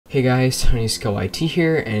Hey guys, Tony Skill IT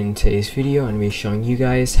here, and in today's video I'm going to be showing you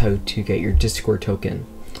guys how to get your Discord token.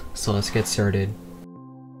 So let's get started.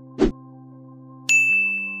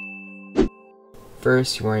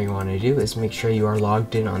 First, what you want to do is make sure you are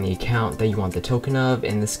logged in on the account that you want the token of.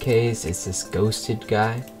 In this case, it's this ghosted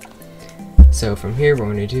guy. So from here, what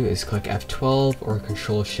we're going to do is click F12 or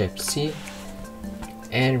CTRL+Shift+C,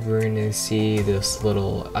 and we're going to see this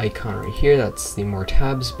little icon right here. That's the More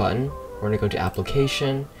Tabs button. We're going to go to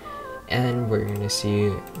Application, and we're going to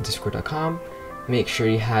see discord.com. Make sure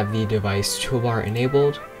you have the device toolbar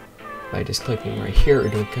enabled by just clicking right here or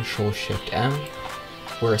doing CTRL+Shift+M.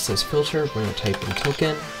 Where it says filter, we're going to type in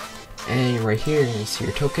token, and right here you're going to see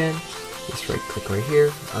your token. Just right click right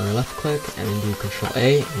here, or left click, and then do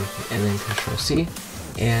CTRL+A and then CTRL+C,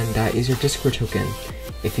 and that is your Discord token.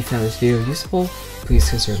 If you found this video useful, please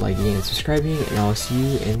consider liking and subscribing, and I'll see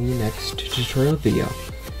you in the next tutorial video.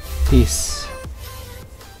 Peace.